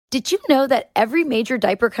Did you know that every major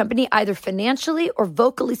diaper company either financially or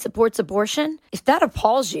vocally supports abortion? If that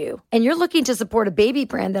appalls you and you're looking to support a baby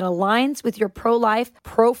brand that aligns with your pro-life,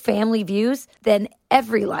 pro-family views, then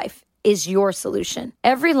Every Life is your solution.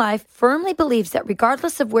 Every Life firmly believes that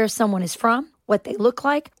regardless of where someone is from, what they look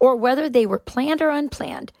like, or whether they were planned or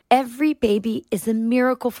unplanned, every baby is a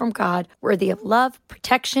miracle from God worthy of love,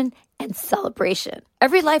 protection, and celebration.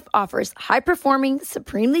 Every Life offers high-performing,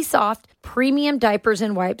 supremely soft, premium diapers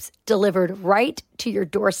and wipes delivered right to your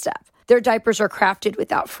doorstep. Their diapers are crafted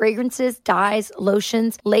without fragrances, dyes,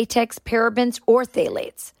 lotions, latex, parabens, or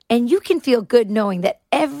phthalates. And you can feel good knowing that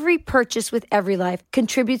every purchase with Every Life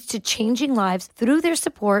contributes to changing lives through their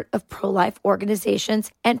support of pro-life organizations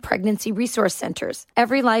and pregnancy resource centers.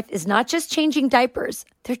 Every Life is not just changing diapers,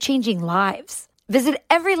 they're changing lives. Visit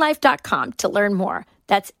everylife.com to learn more.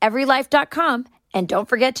 That's everylife.com. And don't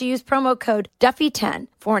forget to use promo code Duffy10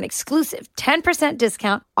 for an exclusive 10%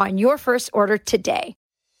 discount on your first order today.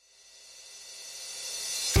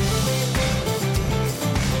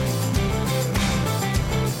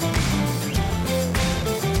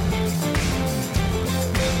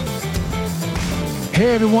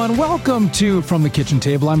 Hey everyone, welcome to From the Kitchen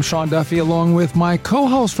Table. I'm Sean Duffy, along with my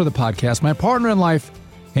co-host for the podcast, my partner in life,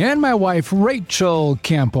 and my wife, Rachel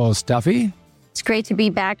Campos. Duffy. It's great to be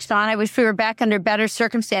back, Sean. I wish we were back under better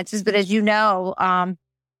circumstances, but as you know,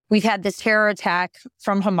 we've had this terror attack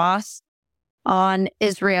from Hamas on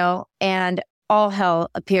Israel, and all hell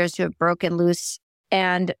appears to have broken loose.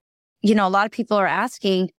 And, you know, a lot of people are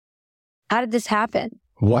asking, how did this happen?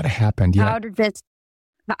 What happened? Yeah.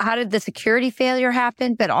 How did the security failure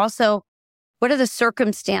happen? But also, what are the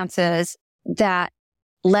circumstances that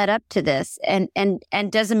led up to this? And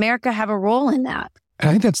does America have a role in that?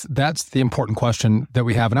 I think that's the important question that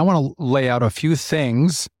we have. And I want to lay out a few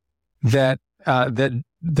things that Barack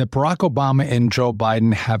Obama and Joe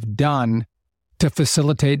Biden have done to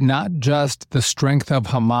facilitate not just the strength of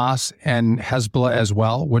Hamas and Hezbollah as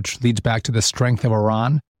well, which leads back to the strength of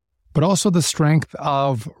Iran, but also the strength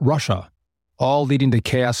of Russia, all leading to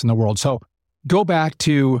chaos in the world. So go back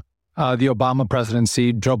to the Obama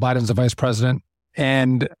presidency, Joe Biden's the vice president,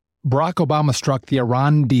 and Barack Obama struck the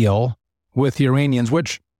Iran deal with the Iranians,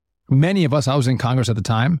 which many of us, I was in Congress at the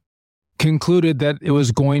time, concluded that it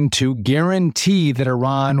was going to guarantee that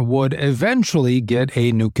Iran would eventually get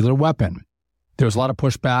a nuclear weapon. There was a lot of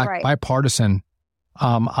pushback, bipartisan,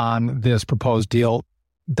 on this proposed deal.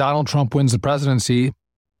 Donald Trump wins the presidency,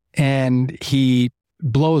 and he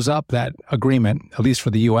blows up that agreement, at least for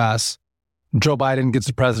the U.S. Joe Biden gets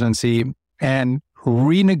the presidency and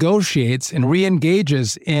renegotiates and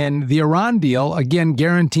re-engages in the Iran deal, again,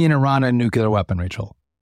 guaranteeing Iran a nuclear weapon, Rachel.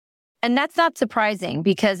 And that's not surprising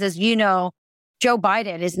because, as you know, Joe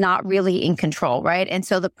Biden is not really in control, right? And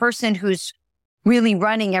so the person who's really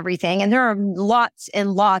running everything, and there are lots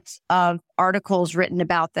and lots of articles written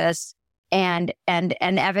about this and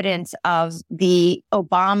evidence of the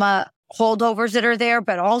Obama holdovers that are there,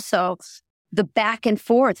 but also the back and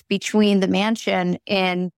forth between the mansion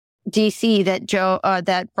in D.C. that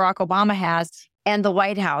Barack Obama has and the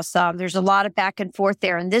White House. There's a lot of back and forth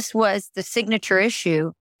there. And this was the signature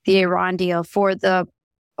issue, the Iran deal, for the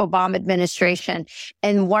Obama administration.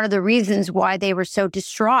 And one of the reasons why they were so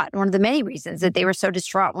distraught, one of the many reasons that they were so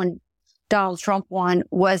distraught when Donald Trump won,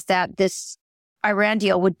 was that this Iran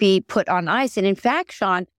deal would be put on ice. And in fact,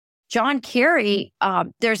 Sean, John Kerry,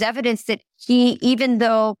 there's evidence that he, even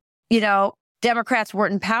though, you know, Democrats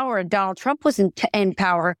weren't in power and Donald Trump was in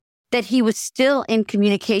power, that he was still in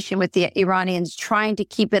communication with the Iranians, trying to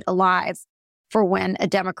keep it alive for when a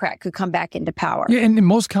Democrat could come back into power. Yeah, and in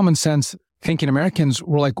most common sense thinking Americans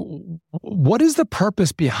were like, what is the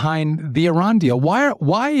purpose behind the Iran deal? Why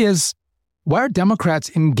are Democrats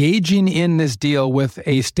engaging in this deal with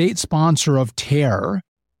a state sponsor of terror?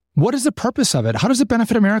 What is the purpose of it? How does it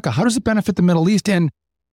benefit America? How does it benefit the Middle East? And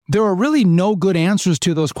there are really no good answers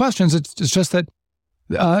to those questions. It's just that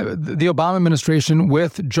the Obama administration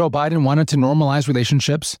with Joe Biden wanted to normalize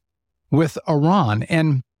relationships with Iran.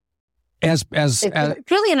 And it's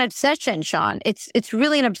really an obsession, Sean. It's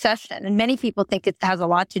really an obsession. And many people think it has a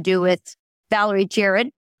lot to do with Valerie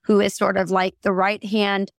Jarrett, who is sort of like the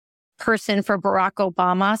right-hand person for Barack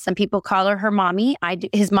Obama. Some people call her mommy.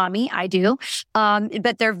 His mommy. I do.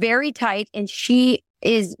 But they're very tight. And she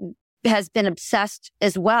has been obsessed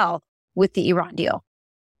as well with the Iran deal.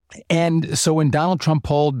 And so when Donald Trump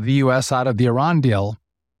pulled the U.S. out of the Iran deal,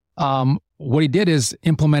 what he did is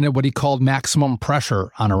implemented what he called maximum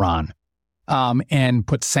pressure on Iran, and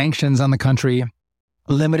put sanctions on the country,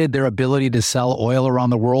 limited their ability to sell oil around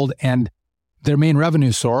the world. And their main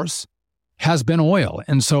revenue source has been oil.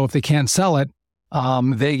 And so if they can't sell it,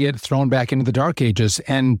 they get thrown back into the dark ages.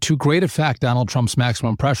 And to great effect, Donald Trump's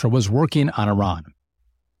maximum pressure was working on Iran.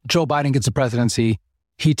 Joe Biden gets the presidency.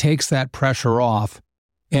 He takes that pressure off.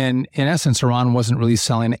 And in essence, Iran wasn't really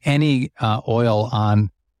selling any oil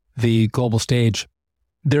on the global stage.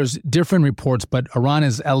 There's different reports, but Iran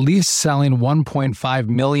is at least selling 1.5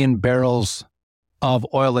 million barrels of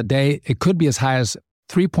oil a day. It could be as high as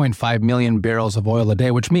 3.5 million barrels of oil a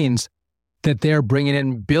day, which means that they're bringing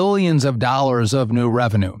in billions of dollars of new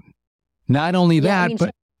revenue. Not only that,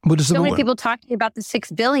 but so many people talking about the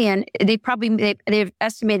 $6 billion. They've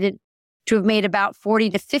estimated to have made about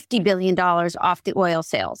 $40 to $50 billion off the oil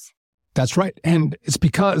sales. That's right. And it's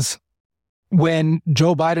because when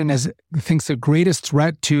Joe Biden thinks the greatest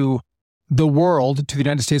threat to the world, to the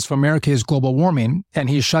United States of America, is global warming, and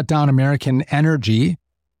he shut down American energy,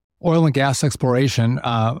 oil and gas exploration,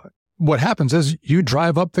 what happens is you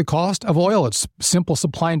drive up the cost of oil. It's simple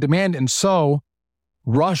supply and demand. And so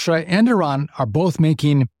Russia and Iran are both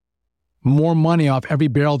making more money off every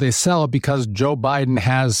barrel they sell because Joe Biden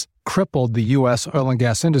has crippled the U.S. oil and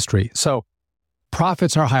gas industry. So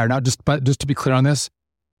profits are higher. Now, just to be clear on this,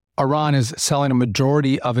 Iran is selling a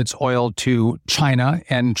majority of its oil to China,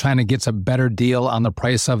 and China gets a better deal on the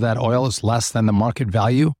price of that oil. It's less than the market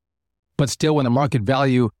value. But still, when the market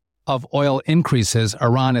value of oil increases,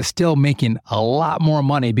 Iran is still making a lot more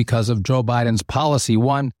money because of Joe Biden's policy.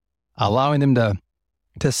 One, allowing them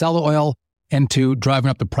to sell the oil, and two,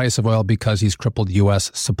 driving up the price of oil because he's crippled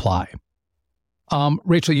U.S. supply.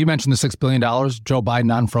 Rachel, you mentioned the $6 billion. Joe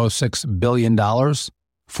Biden unfroze $6 billion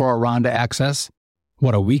for Iran to access.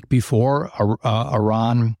 What, a week before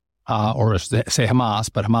Iran, or say Hamas,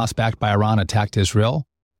 but Hamas backed by Iran, attacked Israel?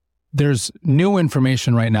 There's new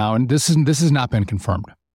information right now, and this has not been confirmed.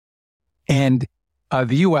 And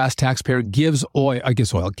the U.S. taxpayer gives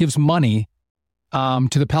money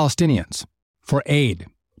to the Palestinians for aid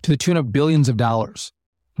to the tune of billions of dollars.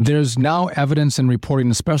 There's now evidence and reporting,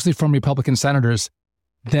 especially from Republican senators,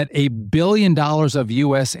 that $1 billion of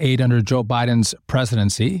U.S. aid under Joe Biden's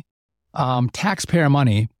presidency, taxpayer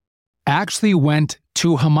money, actually went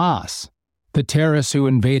to Hamas, the terrorists who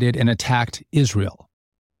invaded and attacked Israel.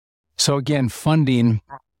 So again, funding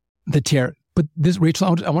the terror. But this,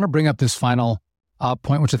 Rachel, I want to bring up this final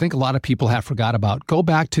point, which I think a lot of people have forgot about. Go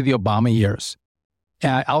back to the Obama years.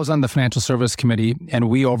 I was on the Financial Service Committee, and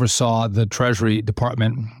we oversaw the Treasury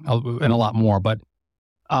Department and a lot more. But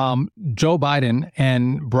Joe Biden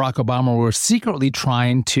and Barack Obama were secretly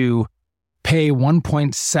trying to pay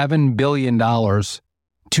 $1.7 billion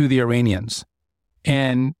to the Iranians.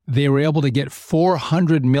 And they were able to get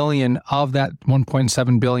 $400 million of that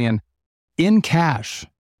 $1.7 billion in cash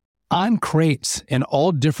on crates in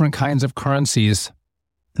all different kinds of currencies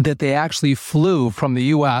that they actually flew from the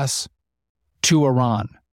U.S. to Iran.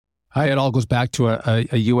 It all goes back to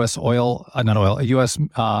a U.S. U.S.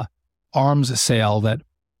 arms sale that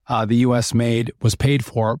the U.S. was paid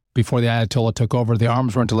for before the Ayatollah took over. The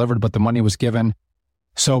arms weren't delivered, but the money was given.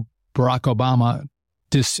 So Barack Obama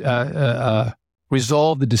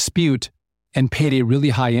resolved the dispute and paid a really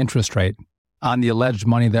high interest rate on the alleged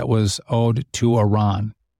money that was owed to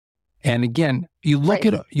Iran. And again, you look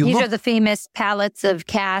at... These are the famous pallets of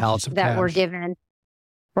cash that were given.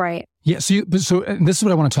 Right. Yeah. So this is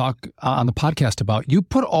what I want to talk on the podcast about. You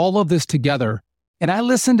put all of this together, and I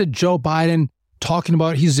listened to Joe Biden talking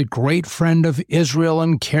about he's a great friend of Israel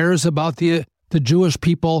and cares about the Jewish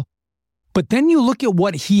people. But then you look at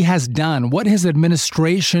what he has done, what his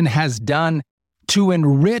administration has done to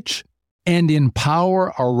enrich and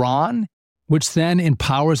empower Iran, which then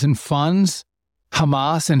empowers and funds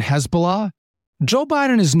Hamas and Hezbollah. Joe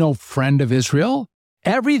Biden is no friend of Israel.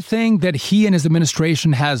 Everything that he and his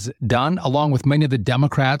administration has done, along with many of the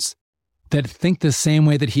Democrats that think the same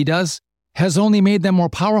way that he does, has only made them more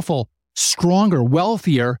powerful, stronger,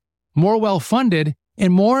 wealthier, more well-funded,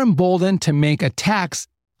 and more emboldened to make attacks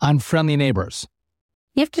on friendly neighbors.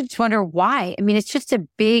 You have to just wonder why. I mean, it's just a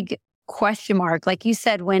big question mark. Like you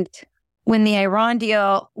said, when the Iran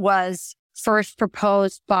deal was first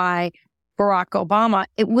proposed by Barack Obama,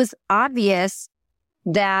 it was obvious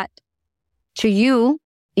that to you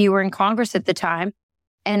were in Congress at the time,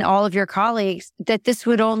 and all of your colleagues, that this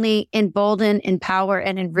would only embolden, empower,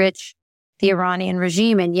 and enrich the Iranian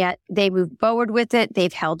regime. And yet they moved forward with it.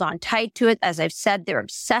 They've held on tight to it. As I've said, they're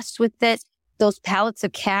obsessed with it. Those pallets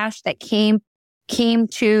of cash that came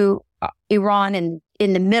to Iran in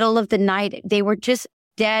the middle of the night, they were just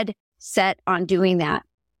dead set on doing that.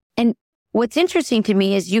 And what's interesting to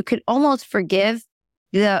me is you could almost forgive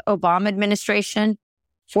the Obama administration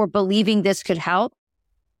for believing this could help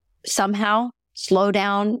somehow slow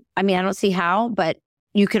down. I mean, I don't see how, but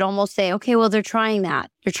you could almost say, okay, well, they're trying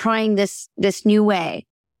that. They're trying this new way.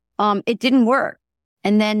 It didn't work.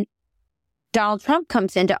 And then Donald Trump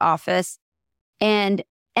comes into office and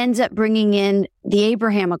ends up bringing in the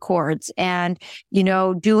Abraham Accords and,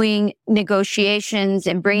 doing negotiations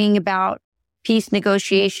and bringing about peace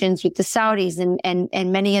negotiations with the Saudis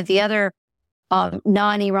and many of the other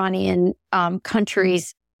non-Iranian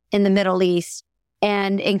countries in the Middle East,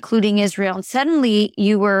 and including Israel. And suddenly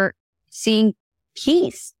you were seeing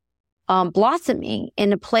peace blossoming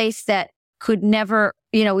in a place that could never,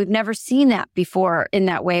 we've never seen that before in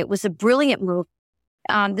that way. It was a brilliant move.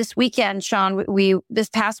 This weekend, Sean, this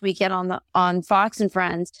past weekend on Fox and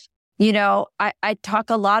Friends, I talk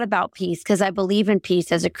a lot about peace because I believe in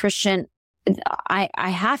peace. As a Christian, I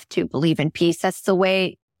have to believe in peace. That's the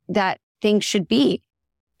way that things should be.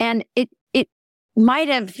 And it might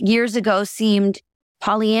have years ago seemed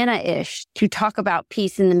Pollyanna-ish to talk about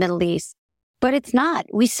peace in the Middle East, but it's not.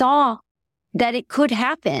 We saw that it could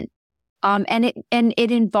happen. And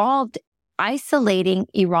it involved isolating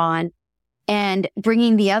Iran and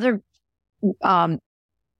bringing the other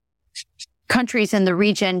countries in the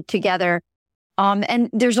region together. And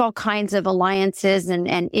there's all kinds of alliances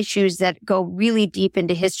and issues that go really deep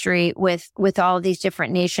into history with all of these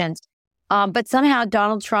different nations. But somehow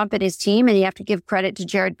Donald Trump and his team, and you have to give credit to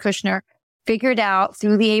Jared Kushner, figured out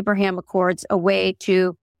through the Abraham Accords a way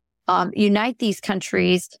to unite these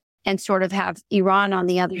countries and sort of have Iran on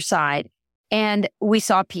the other side. And we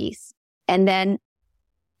saw peace. And then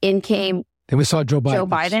in came Then we saw Joe Biden. Joe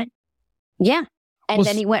Biden. Yeah. And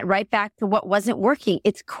then he went right back to what wasn't working.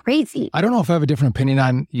 It's crazy. I don't know if I have a different opinion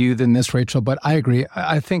on you than this, Rachel, but I agree.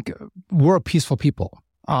 I think we're a peaceful people.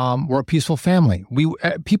 We're a peaceful family.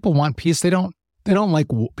 People want peace. People don't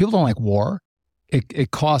like war.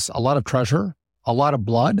 It costs a lot of treasure, a lot of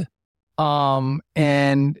blood,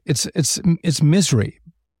 and it's misery.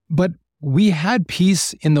 But we had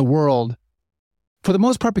peace in the world for the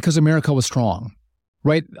most part because America was strong,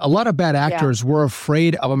 right? A lot of bad actors were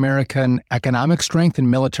afraid of American economic strength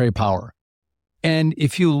and military power. And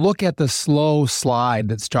if you look at the slow slide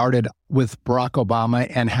that started with Barack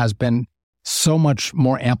Obama and has been so much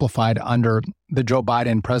more amplified under the Joe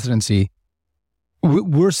Biden presidency,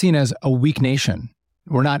 we're seen as a weak nation.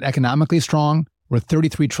 We're not economically strong. We're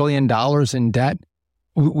 $33 trillion in debt.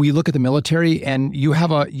 We look at the military, and you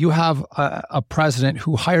have a president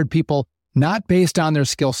who hired people not based on their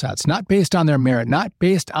skill sets, not based on their merit, not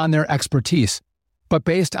based on their expertise, but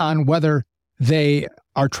based on whether they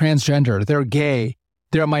are transgender, they're gay,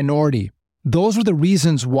 they're a minority. Those are the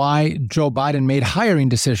reasons why Joe Biden made hiring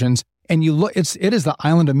decisions. And you look, it is the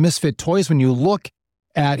island of misfit toys when you look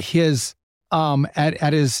at his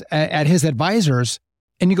his advisors,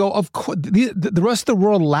 and you go, of course, the rest of the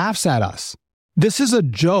world laughs at us. This is a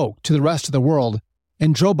joke to the rest of the world.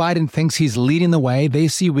 And Joe Biden thinks he's leading the way. They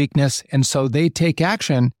see weakness, and so they take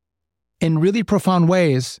action in really profound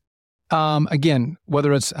ways. Again,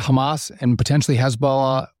 whether it's Hamas and potentially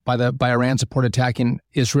Hezbollah by Iran support attacking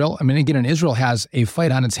Israel. I mean, again, and Israel has a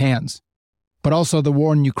fight on its hands, but also the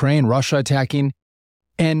war in Ukraine, Russia attacking.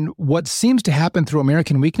 And what seems to happen through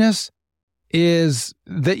American weakness is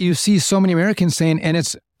that you see so many Americans saying, and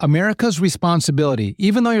it's America's responsibility,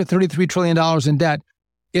 even though you're $33 trillion in debt,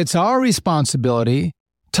 it's our responsibility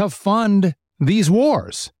to fund these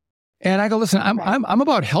wars. And I go, listen, I'm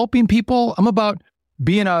about helping people. I'm about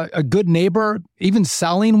being a good neighbor, even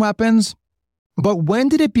selling weapons. But when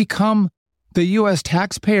did it become the U.S.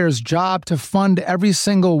 taxpayers' job to fund every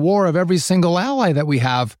single war of every single ally that we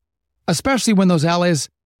have, especially when those allies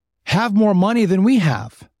have more money than we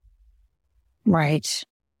have? Right.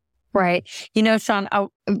 Right. Sean,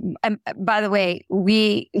 by the way,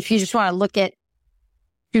 if you just want to look at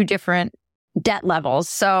two different debt levels.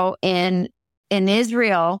 So in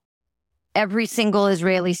Israel, every single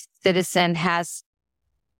Israeli citizen has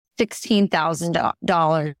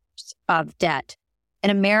 $16,000 of debt.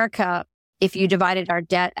 In America, if you divided our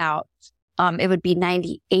debt out, it would be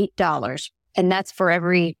 $98. And that's for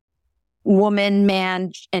every woman,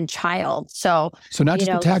 man, and child. So not just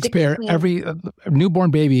the taxpayer, every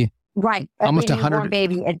newborn baby. Right. Almost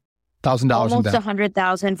 $100,000 in debt. Almost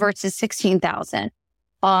 $100,000 versus $16,000.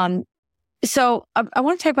 So I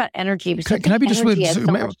want to talk about energy. Can I be just really?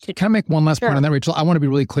 Can I make one last point on that, Rachel? I want to be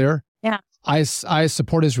really clear. Yeah. I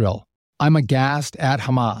support Israel. I'm aghast at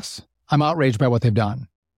Hamas. I'm outraged by what they've done.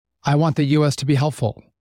 I want the U.S. to be helpful,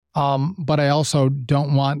 but I also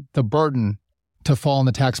don't want the burden to fall on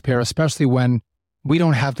the taxpayer, especially when we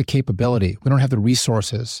don't have the capability, we don't have the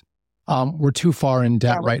resources. We're too far in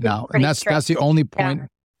debt right now, and that's the only point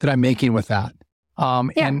that I'm making with that.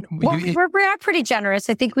 And we're pretty generous.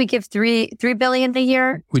 I think we give $3 billion a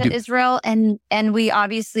year to Israel, and we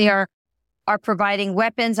obviously are providing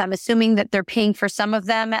weapons. I'm assuming that they're paying for some of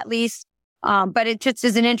them at least. But it just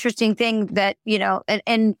is an interesting thing that,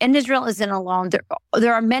 and Israel isn't alone.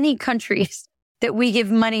 There are many countries that we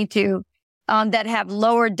give money to that have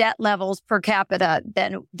lower debt levels per capita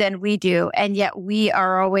than we do. And yet we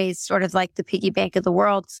are always sort of like the piggy bank of the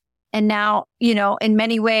world. And now, in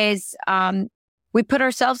many ways, we put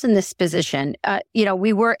ourselves in this position.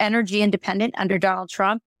 We were energy independent under Donald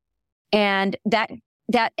Trump, and that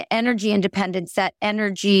energy independence, that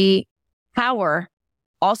energy power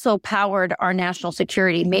also powered our national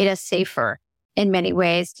security, made us safer in many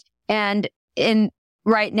ways. And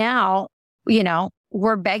right now,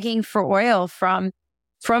 we're begging for oil from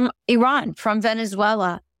Iran, from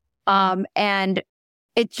Venezuela. And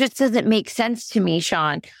it just doesn't make sense to me,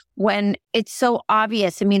 Sean, when it's so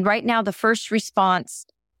obvious. I mean, right now, the first response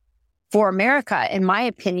for America, in my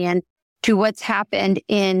opinion, to what's happened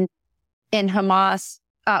in Hamas,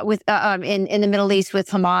 in the Middle East with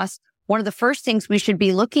Hamas, one of the first things we should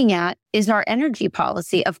be looking at is our energy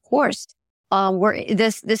policy. Of course,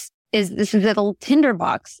 this is a little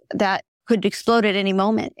tinderbox that could explode at any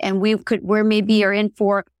moment, and we maybe are in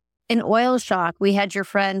for an oil shock. We had your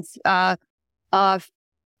friends,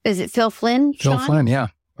 is it Phil Flynn? Phil Sean? Flynn, yeah,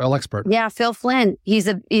 oil expert. Yeah, Phil Flynn. He's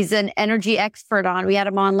an energy expert on. We had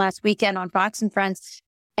him on last weekend on Fox and Friends.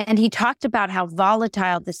 And he talked about how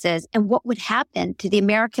volatile this is and what would happen to the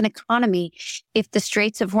American economy if the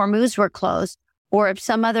Straits of Hormuz were closed, or if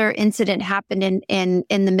some other incident happened in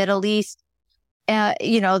the Middle East,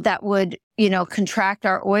 that would, contract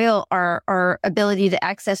our ability to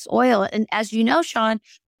access oil. And as you know, Sean,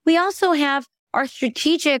 we also have our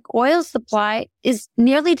strategic oil supply is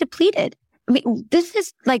nearly depleted. I mean, this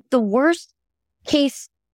is like the worst case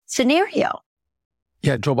scenario.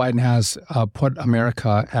 Yeah, Joe Biden has put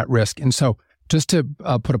America at risk. And so just to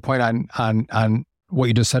put a point on what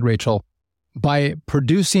you just said, Rachel, by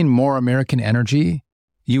producing more American energy,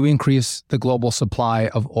 you increase the global supply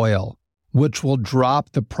of oil, which will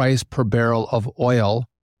drop the price per barrel of oil,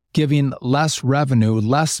 giving less revenue,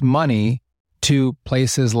 less money to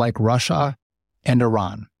places like Russia and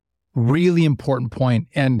Iran. Really important point.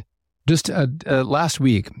 And just last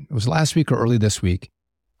week, it was last week or early this week,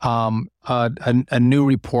 a new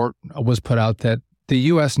report was put out that the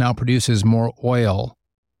U.S. now produces more oil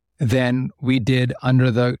than we did under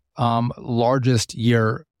the largest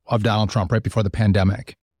year of Donald Trump, right before the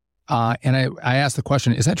pandemic. And I asked the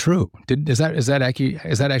question: is that true? Is that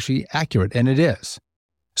actually accurate? And it is.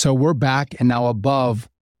 So we're back and now above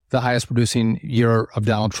the highest producing year of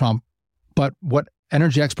Donald Trump. But what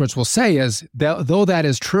energy experts will say is that though that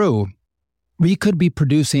is true, we could be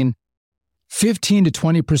producing 15 to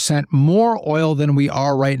 20% more oil than we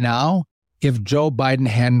are right now if Joe Biden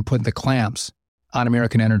hadn't put the clamps on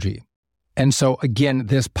American energy. And so again,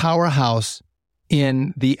 this powerhouse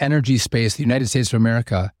in the energy space, the United States of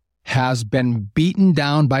America, has been beaten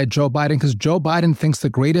down by Joe Biden because Joe Biden thinks the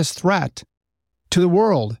greatest threat to the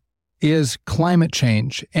world is climate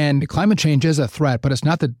change. And climate change is a threat, but it's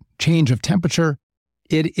not the change of temperature.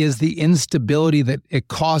 It is the instability that it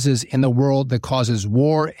causes in the world that causes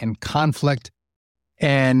war and conflict,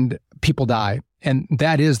 and people die. And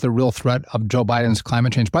that is the real threat of Joe Biden's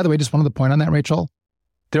climate change. By the way, just one other point on that, Rachel.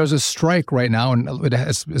 There's a strike right now, and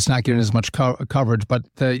it's not getting as much coverage, but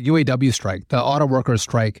the UAW strike, the auto workers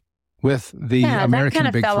strike with the American Big Three. That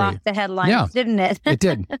kind of fell off the headlines, didn't it? It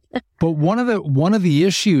did. But one of the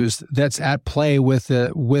issues that's at play with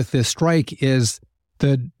this strike is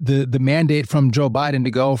the mandate from Joe Biden to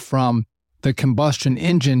go from the combustion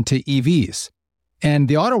engine to EVs. And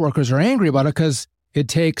the auto workers are angry about it because it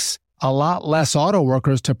takes a lot less auto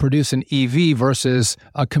workers to produce an EV versus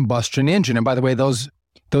a combustion engine. And by the way, those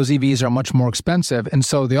EVs are much more expensive. And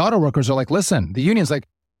so the auto workers are like, listen, the union's like,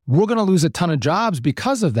 we're going to lose a ton of jobs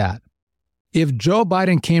because of that. If Joe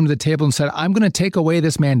Biden came to the table and said, I'm going to take away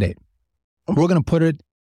this mandate, we're going to put it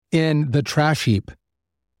in the trash heap,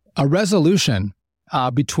 a resolution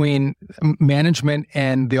between management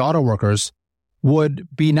and the auto workers would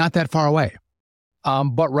be not that far away.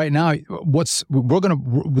 But right now,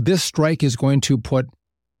 this strike is going to put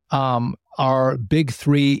our Big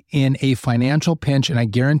Three in a financial pinch. And I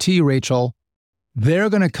guarantee you, Rachel, they're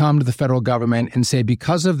going to come to the federal government and say,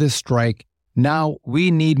 because of this strike, now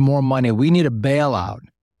we need more money. We need a bailout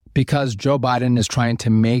because Joe Biden is trying to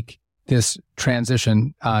make this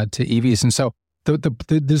transition to EVs. And so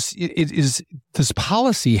this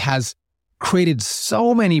policy has created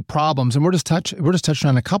so many problems, and we're just touching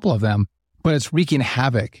on a couple of them, but it's wreaking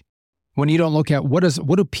havoc when you don't look at what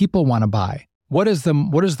do people want to buy? what is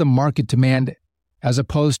the market demand as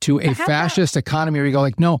opposed to a fascist economy where you go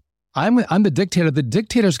like, no, I'm the dictator. The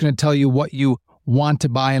dictator is going to tell you what you want to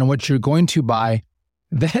buy and what you're going to buy.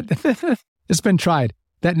 That it's been tried.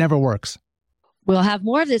 That never works. We'll have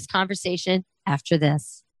more of this conversation after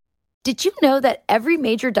this. Did you know that every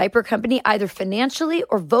major diaper company either financially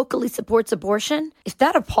or vocally supports abortion? If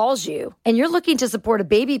that appalls you and you're looking to support a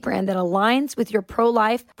baby brand that aligns with your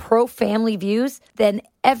pro-life, pro-family views, then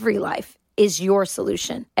Every Life is your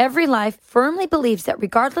solution. Every Life firmly believes that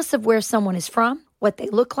regardless of where someone is from, what they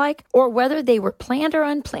look like, or whether they were planned or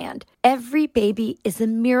unplanned, every baby is a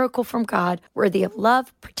miracle from God worthy of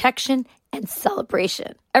love, protection, and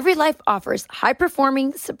celebration. Every Life offers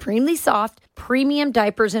high-performing, supremely soft, premium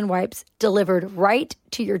diapers and wipes delivered right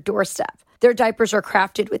to your doorstep. Their diapers are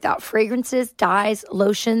crafted without fragrances, dyes,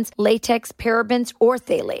 lotions, latex, parabens, or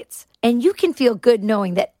phthalates. And you can feel good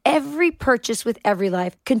knowing that every purchase with Every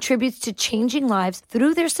Life contributes to changing lives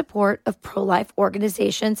through their support of pro-life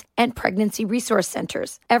organizations and pregnancy resource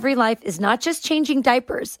centers. Every Life is not just changing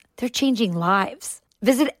diapers, they're changing lives.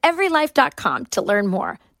 Visit everylife.com to learn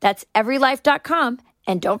more. That's everylife.com.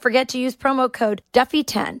 And don't forget to use promo code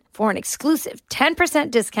Duffy10 for an exclusive 10%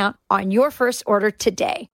 discount on your first order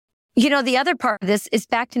today. You know, the other part of this is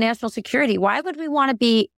back to national security. Why would we want to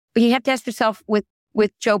be, you have to ask yourself with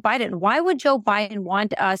Joe Biden, why would Joe Biden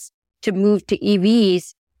want us to move to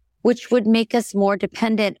EVs, which would make us more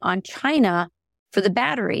dependent on China for the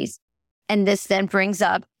batteries? And this then brings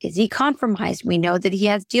up, is he compromised? We know that he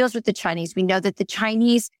has deals with the Chinese. We know that the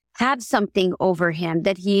Chinese have something over him,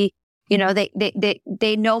 that he, you know,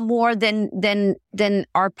 they know more than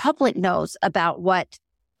our public knows about what,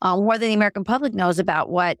 more than the American public knows about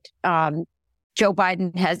what Joe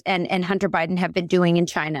Biden has and Hunter Biden have been doing in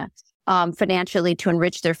China financially to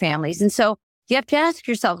enrich their families. And so you have to ask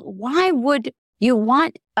yourself, why would you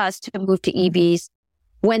want us to move to EVs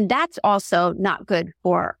when that's also not good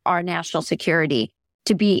for our national security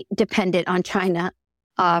to be dependent on China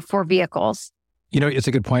for vehicles? You know, it's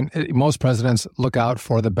a good point. Most presidents look out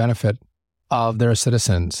for the benefit of their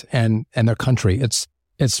citizens and their country.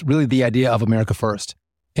 It's really the idea of America first.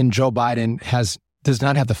 And Joe Biden does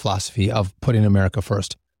not have the philosophy of putting America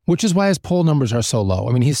first, which is why his poll numbers are so low.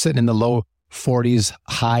 I mean, he's sitting in the low 40s,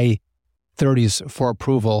 high 30s for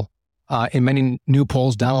approval. In many new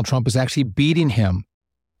polls, Donald Trump is actually beating him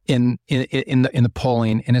in the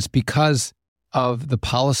polling, and it's because of the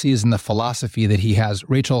policies and the philosophy that he has.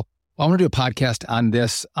 Rachel, I want to do a podcast on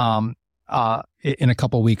this in a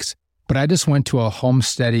couple of weeks, but I just went to a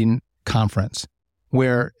homesteading conference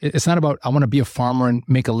where it's not about, I want to be a farmer and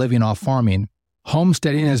make a living off farming.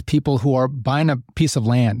 Homesteading is people who are buying a piece of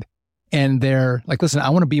land and they're like, listen, I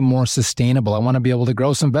want to be more sustainable. I want to be able to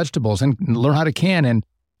grow some vegetables and learn how to can. And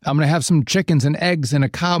I'm going to have some chickens and eggs and a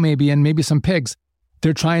cow maybe, and maybe some pigs.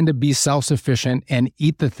 They're trying to be self-sufficient and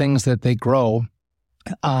eat the things that they grow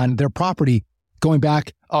on their property. Going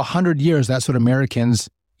back 100 years, that's what Americans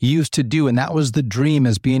used to do. And that was the dream,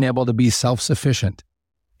 is being able to be self-sufficient.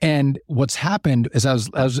 And what's happened is I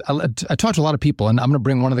talked to a lot of people, and I'm going to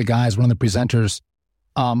bring one of the presenters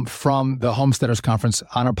from the Homesteaders Conference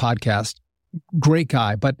on our podcast. Great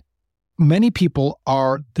guy. But many people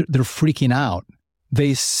they're freaking out.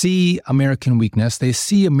 They see American weakness. They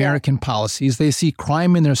see American policies. They see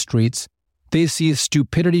crime in their streets. They see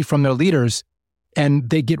stupidity from their leaders, and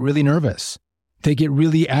they get really nervous. They get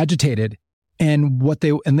really agitated. And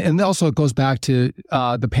and also it goes back to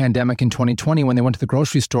the pandemic in 2020 when they went to the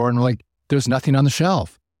grocery store and were like, there's nothing on the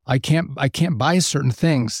shelf. I can't buy certain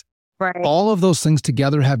things. Right. All of those things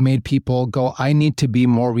together have made people go, I need to be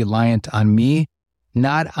more reliant on me,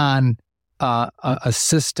 not on a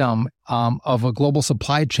system of a global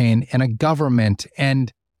supply chain and a government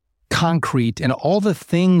and concrete and all the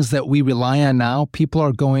things that we rely on now. People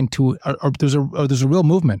are going to, there's a real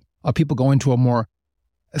movement of people going to a more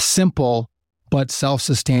simple but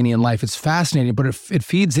self-sustaining life. It's fascinating, but it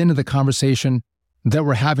feeds into the conversation that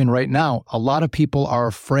we're having right now. A lot of people are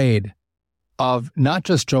afraid of not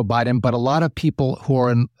just Joe Biden, but a lot of people who are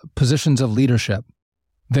in positions of leadership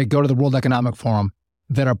that go to the World Economic Forum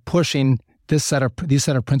that are pushing these set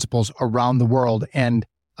of principles around the world. And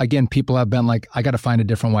again, people have been like, I got to find a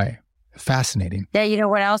different way. Fascinating. Yeah, you know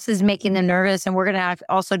what else is making them nervous? And we're going to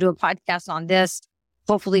also do a podcast on this,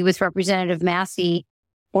 hopefully with Representative Massey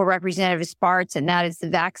or Representative Spartz, and that is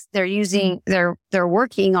they're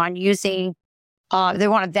working on using, they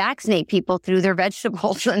want to vaccinate people through their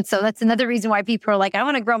vegetables. And so that's another reason why people are like, I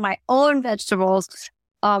want to grow my own vegetables.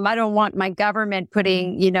 I don't want my government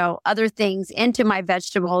putting, other things into my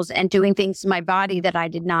vegetables and doing things to my body that I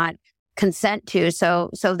did not consent to. So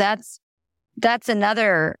that's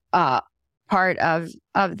another part of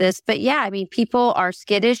this. But yeah, I mean, people are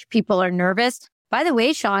skittish. People are nervous. By the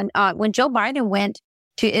way, Sean, when Joe Biden went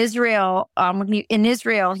to Israel, in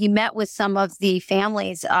Israel, he met with some of the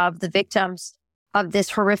families of the victims of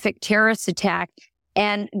this horrific terrorist attack.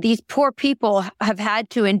 And these poor people have had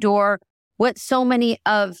to endure what so many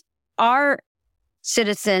of our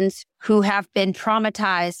citizens who have been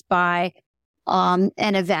traumatized by an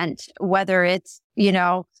event, whether it's,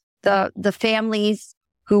 the families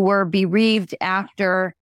who were bereaved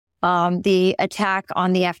after the attack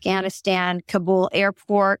on the Afghanistan Kabul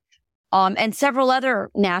airport, and several other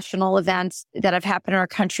national events that have happened in our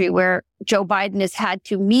country where Joe Biden has had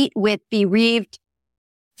to meet with bereaved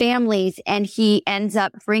families, and he ends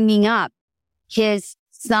up bringing up his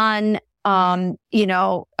son, dying.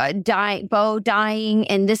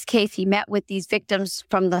 In this case, he met with these victims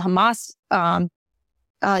from the Hamas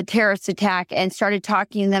terrorist attack and started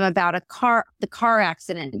talking to them about the car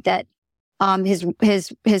accident that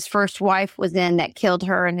his first wife was in that killed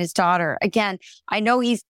her and his daughter. Again, I know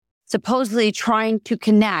he's supposedly trying to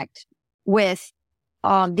connect with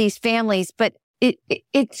these families, but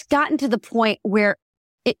it's gotten to the point where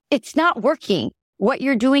it's not working. What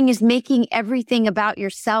you're doing is making everything about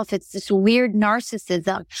yourself. It's this weird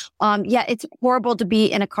narcissism. Yeah, it's horrible to be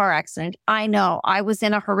in a car accident. I know. I was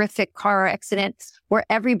in a horrific car accident where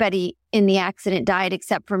everybody in the accident died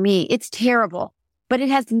except for me. It's terrible, but it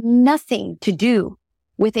has nothing to do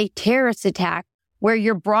with a terrorist attack where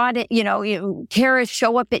you're brought in, terrorists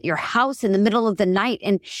show up at your house in the middle of the night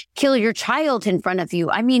and kill your child in front of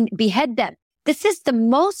you. I mean, behead them. This is the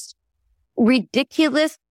most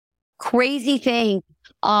ridiculous, crazy thing.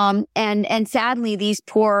 And sadly, these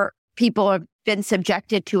poor people have been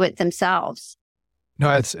subjected to it themselves.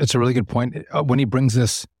 No, it's a really good point. When he brings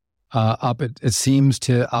this up, it seems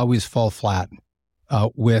to always fall flat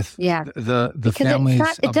with the because families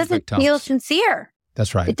it doesn't feel sincere.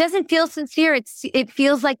 That's right. It doesn't feel sincere. It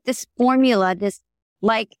feels like this formula, and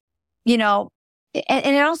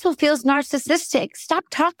it also feels narcissistic. Stop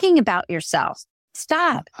talking about yourself.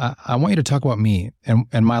 Stop. I want you to talk about me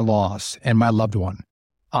and my loss and my loved one.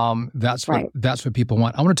 That's what people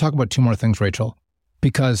want. I want to talk about two more things, Rachel,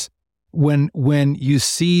 because when you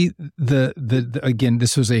see the again,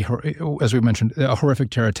 this was as we mentioned, a horrific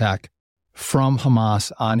terror attack from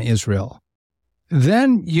Hamas on Israel.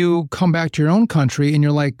 Then you come back to your own country and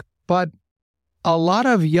you're like, but a lot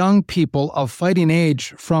of young people of fighting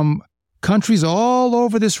age from countries all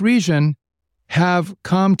over this region have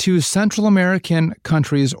come to Central American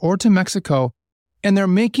countries or to Mexico, and they're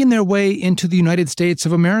making their way into the United States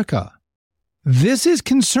of America. This is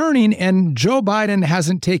concerning, and Joe Biden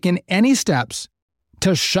hasn't taken any steps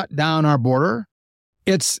to shut down our border.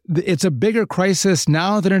 It's a bigger crisis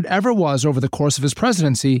now than it ever was over the course of his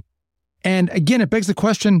presidency. And again, it begs the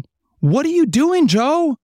question, what are you doing,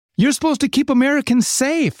 Joe? You're supposed to keep Americans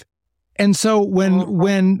safe. And so when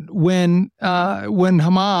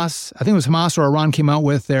Hamas, I think it was Hamas or Iran, came out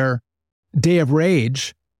with their Day of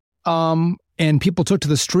Rage, and people took to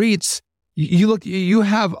the streets, you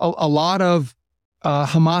have a lot of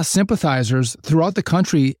Hamas sympathizers throughout the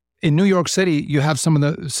country. In New York City, you have some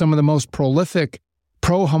of the most prolific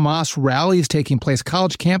pro-Hamas rallies taking place,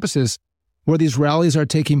 college campuses where these rallies are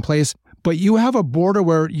taking place. But you have a border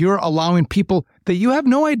where you're allowing people that you have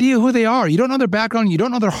no idea who they are. You don't know their background. You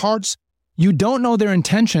don't know their hearts. You don't know their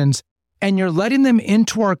intentions. And you're letting them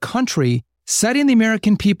into our country, setting the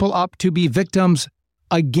American people up to be victims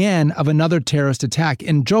again of another terrorist attack.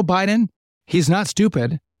 And Joe Biden, he's not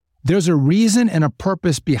stupid. There's a reason and a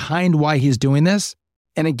purpose behind why he's doing this.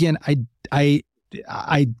 And again, I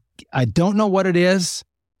don't know what it is,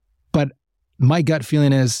 but my gut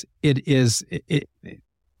feeling is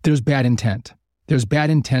there's bad intent. There's bad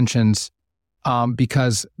intentions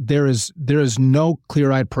because there is no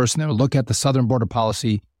clear-eyed person that will look at the southern border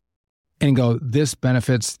policy and go, this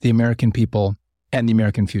benefits the American people and the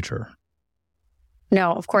American future.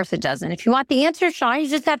 No, of course it doesn't. If you want the answer, Sean, you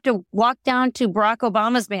just have to walk down to Barack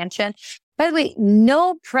Obama's mansion. By the way,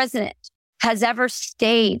 no president has ever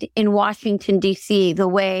stayed in Washington, D.C. the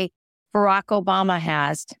way Barack Obama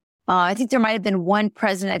has. I think there might have been one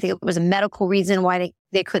president. I think it was a medical reason why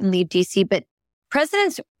they couldn't leave D.C. But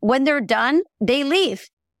presidents, when they're done, they leave,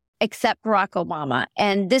 except Barack Obama.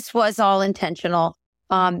 And this was all intentional.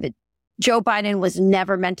 Joe Biden was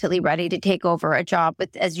never mentally ready to take over a job.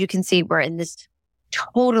 But as you can see, we're in this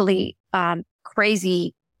totally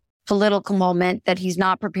crazy political moment that he's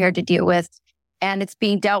not prepared to deal with. And it's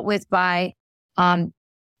being dealt with by Barack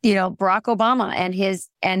Obama and his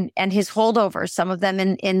holdovers, some of them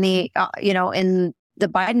in the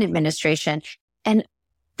Biden administration. And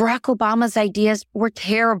Barack Obama's ideas were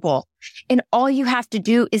terrible. And all you have to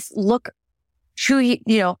do is look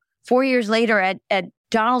 4 years later at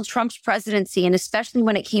Donald Trump's presidency, and especially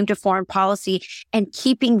when it came to foreign policy and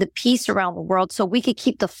keeping the peace around the world so we could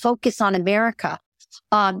keep the focus on America.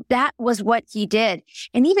 That was what he did.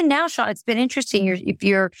 And even now, Sean, it's been interesting. If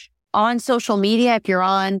you're on social media, if you're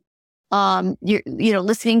on,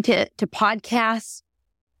 listening to podcasts,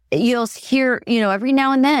 you'll hear, every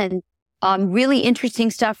now and then, really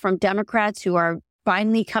interesting stuff from Democrats who are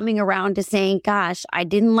finally coming around to saying, gosh, I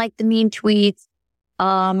didn't like the mean tweets.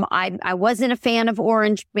 I wasn't a fan of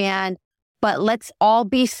Orange Man, but let's all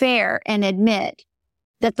be fair and admit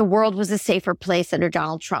that the world was a safer place under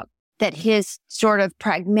Donald Trump, that his sort of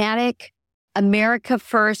pragmatic America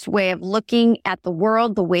first way of looking at the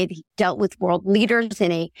world, the way that he dealt with world leaders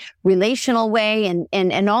in a relational way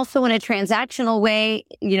and also in a transactional way,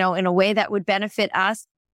 in a way that would benefit us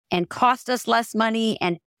and cost us less money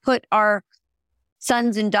and put our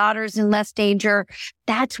sons and daughters in less danger.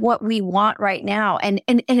 That's what we want right now. And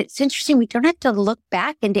it's interesting. We don't have to look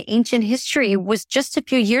back into ancient history. It was just a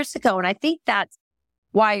few years ago. And I think that's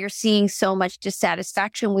why you're seeing so much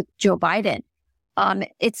dissatisfaction with Joe Biden.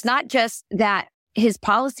 It's not just that his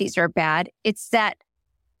policies are bad. It's that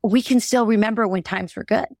we can still remember when times were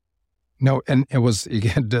good. No, and it was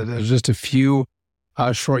just a few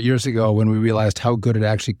short years ago when we realized how good it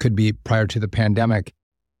actually could be prior to the pandemic.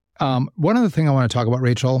 One other thing I want to talk about,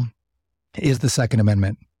 Rachel, is the Second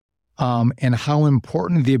Amendment, and how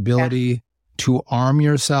important the ability to arm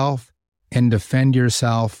yourself and defend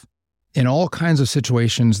yourself in all kinds of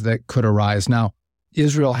situations that could arise. Now,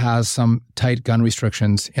 Israel has some tight gun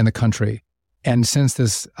restrictions in the country, and since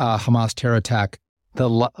this Hamas terror attack, the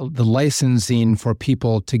licensing for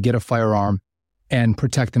people to get a firearm and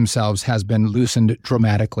protect themselves has been loosened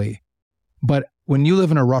dramatically. But when you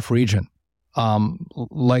live in a rough region,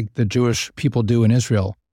 like the Jewish people do in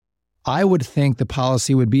Israel, I would think the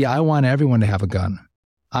policy would be, I want everyone to have a gun.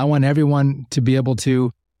 I want everyone to be able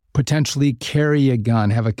to potentially carry a gun,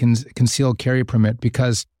 have a concealed carry permit,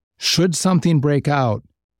 because should something break out,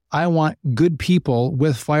 I want good people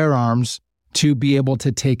with firearms to be able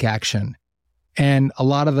to take action. And a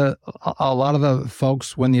lot of the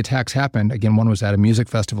folks, when the attacks happened, again, one was at a music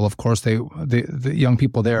festival. Of course, the young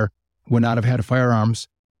people there would not have had firearms,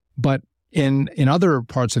 but in other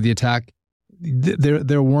parts of the attack,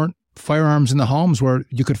 there weren't firearms in the homes where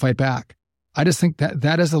you could fight back. I just think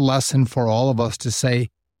that is a lesson for all of us to say,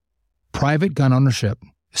 private gun ownership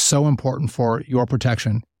is so important for your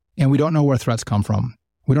protection. And we don't know where threats come from.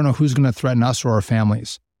 We don't know who's going to threaten us or our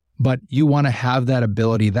families. But you want to have that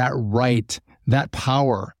ability, that right, that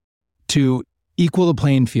power to equal the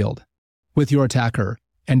playing field with your attacker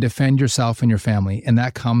and defend yourself and your family. And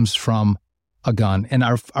that comes from a gun. And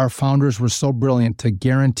our founders were so brilliant to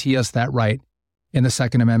guarantee us that right in the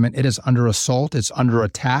Second Amendment. It is under assault. It's under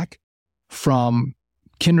attack from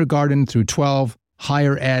kindergarten through 12,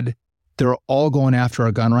 higher ed. They're all going after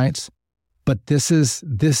our gun rights. But this is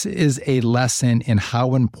a lesson in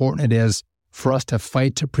how important it is for us to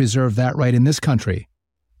fight to preserve that right in this country,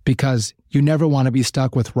 because you never want to be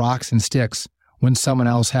stuck with rocks and sticks when someone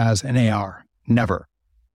else has an AR. Never.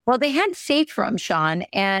 Well, they had safe rooms, Sean,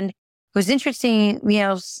 and it was interesting.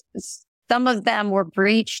 Some of them were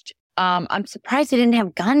breached. I'm surprised they didn't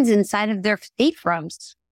have guns inside of their safe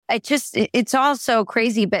rooms. It's all so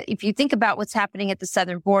crazy. But if you think about what's happening at the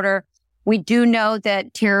southern border, we do know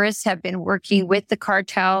that terrorists have been working with the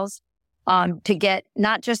cartels to get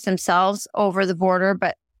not just themselves over the border,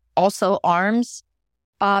 but also arms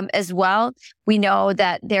as well. We know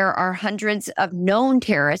that there are hundreds of known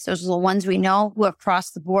terrorists. Those are the ones we know who have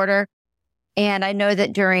crossed the border. And I know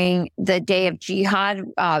that during the day of jihad,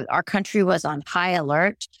 our country was on high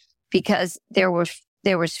alert because there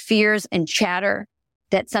was fears and chatter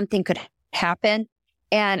that something could happen.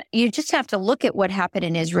 And you just have to look at what happened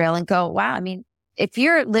in Israel and go, wow, I mean, if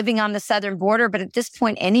you're living on the southern border, but at this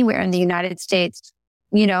point anywhere in the United States,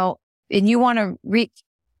 and you want to wreak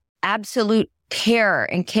absolute terror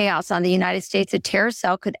and chaos on the United States, a terror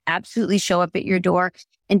cell could absolutely show up at your door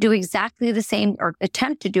and do exactly the same, or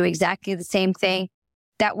attempt to do exactly the same thing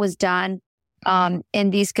that was done in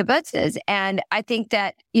these kibbutzes. And I think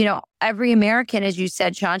that, every American, as you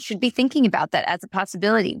said, Sean, should be thinking about that as a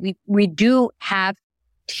possibility. We do have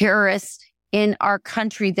terrorists in our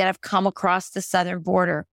country that have come across the southern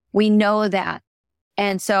border. We know that.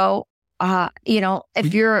 And so,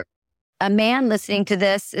 if you're a man listening to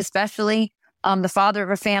this, especially the father of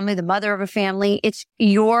a family, the mother of a family, it's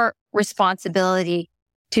your responsibility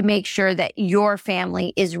to make sure that your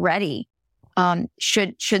family is ready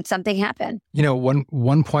should something happen.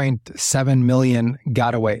 1.7 million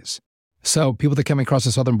gotaways. So people that come across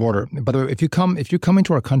the southern border. By the way, if you come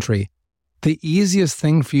into our country, the easiest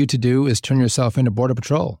thing for you to do is turn yourself into Border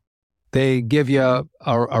Patrol. They give you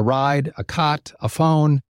a ride, a cot, a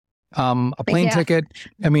phone, a plane ticket.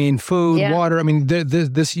 I mean, food, water. I mean,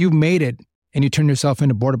 this you made it, and you turn yourself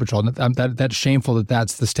into Border Patrol. That's shameful that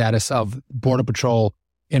that's the status of Border Patrol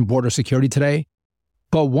and border security today.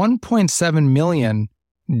 But 1.7 million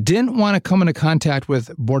didn't want to come into contact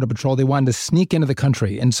with Border Patrol. They wanted to sneak into the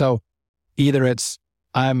country, and so either it's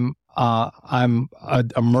I'm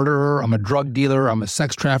a murderer, I'm a drug dealer, I'm a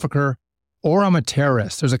sex trafficker, or I'm a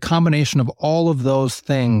terrorist. There's a combination of all of those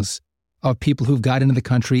things of people who've got into the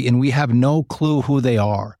country, and we have no clue who they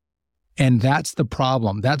are. And that's the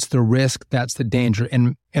problem. That's the risk. That's the danger.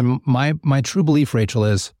 And my true belief, Rachel,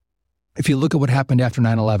 is if you look at what happened after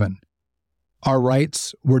 9/11, our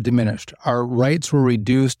rights were diminished. Our rights were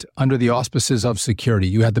reduced under the auspices of security.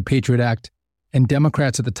 You had the Patriot Act, and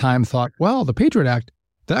Democrats at the time thought, well, the Patriot Act,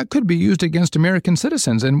 that could be used against American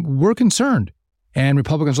citizens, and we're concerned. And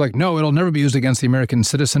Republicans are like, no, it'll never be used against the American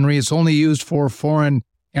citizenry. It's only used for foreign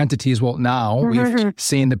entities. Well, now we've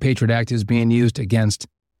seen the Patriot Act is being used against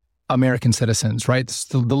American citizens, right?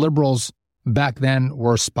 The liberals back then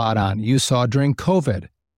were spot on. You saw during COVID,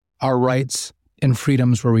 our rights and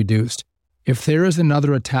freedoms were reduced. If there is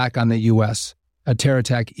another attack on the U.S., a terror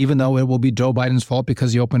attack, even though it will be Joe Biden's fault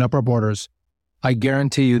because he opened up our borders, I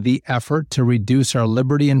guarantee you the effort to reduce our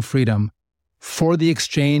liberty and freedom for the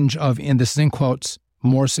exchange of, and this is in quotes,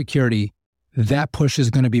 more security, that push is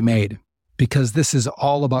going to be made because this is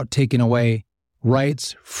all about taking away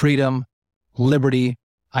rights, freedom, liberty,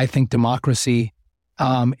 I think democracy.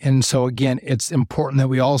 And so again, it's important that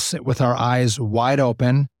we all sit with our eyes wide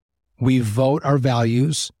open. We vote our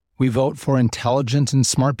values. We vote for intelligent and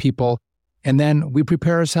smart people, and then we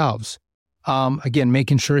prepare ourselves. Again,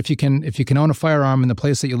 making sure if you can own a firearm in the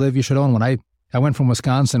place that you live, you should own one. I went from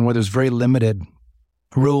Wisconsin where there's very limited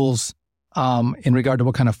rules in regard to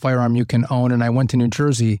what kind of firearm you can own, and I went to New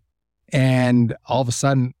Jersey, and all of a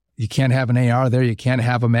sudden you can't have an AR there. You can't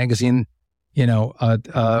have a magazine, that'll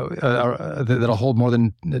hold more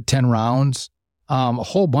than 10 rounds. A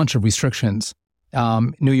whole bunch of restrictions.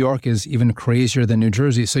 New York is even crazier than New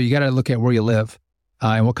Jersey. So you got to look at where you live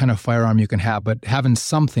and what kind of firearm you can have, but having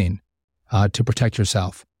something to protect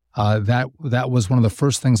yourself. That was one of the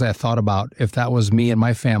first things I thought about. If that was me and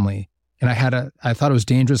my family, and I thought it was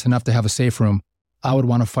dangerous enough to have a safe room, I would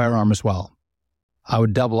want a firearm as well. I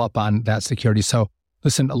would double up on that security. So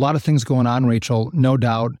listen, a lot of things going on, Rachel, no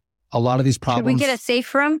doubt. A lot of these problems. Should we get a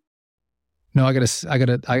safe room? No, I got a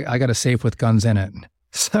safe with guns in it.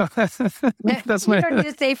 So that's my. You don't need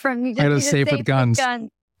a safe room. You just I got need a safe with guns.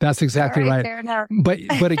 That's exactly right. Fair enough.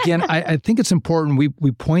 But again, I think it's important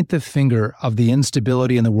we point the finger of the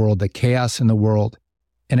instability in the world, the chaos in the world,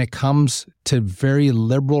 and it comes to very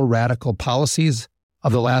liberal, radical policies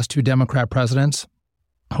of the last two Democrat presidents,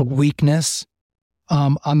 a weakness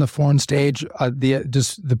on the foreign stage,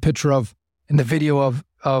 the picture of in the video of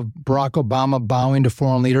Barack Obama bowing to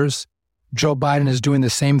foreign leaders. Joe Biden is doing the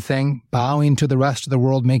same thing, bowing to the rest of the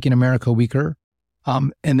world, making America weaker.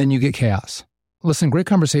 And then you get chaos. Listen, great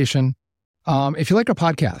conversation. If you like our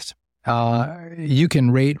podcast, you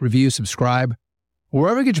can rate, review, subscribe.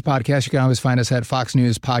 Wherever you get your podcast, you can always find us at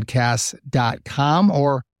foxnewspodcast.com,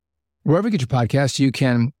 or wherever you get your podcast, you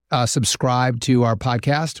can subscribe to our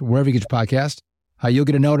podcast. Wherever you get your podcast, you'll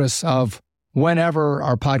get a notice of whenever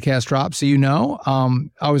our podcast drops. So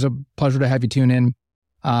always a pleasure to have you tune in.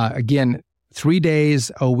 Again, 3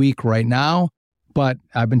 days a week right now, but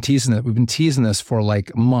I've been teasing it. We've been teasing this for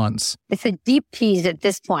like months. It's a deep tease at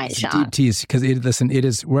this point, Sean. Deep tease because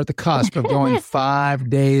we're at the cusp of going 5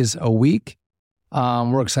 days a week.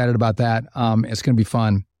 We're excited about that. It's going to be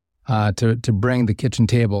fun to bring the kitchen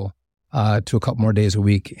table to a couple more days a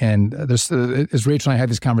week. And as Rachel and I have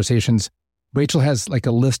these conversations, Rachel has like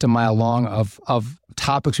a list a mile long of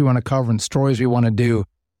topics we want to cover and stories we want to do.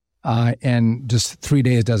 And just 3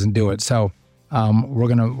 days doesn't do it. So we're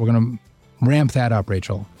gonna ramp that up,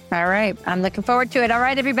 Rachel. All right. I'm looking forward to it. All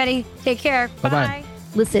right, everybody. Take care. Bye-bye. Bye.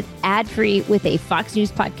 Listen ad-free with a Fox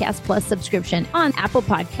News Podcast Plus subscription on Apple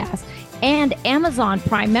Podcasts. And Amazon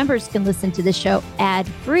Prime members can listen to the show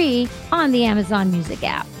ad-free on the Amazon Music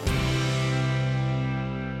app.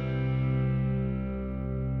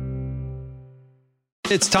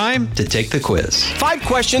 It's time to take the quiz. 5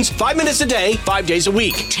 questions, 5 minutes a day, 5 days a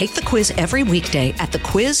week. Take the quiz every weekday at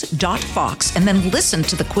thequiz.fox and then listen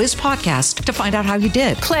to the quiz podcast to find out how you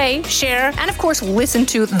did. Play, share, and of course, listen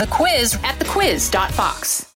to the quiz at thequiz.fox.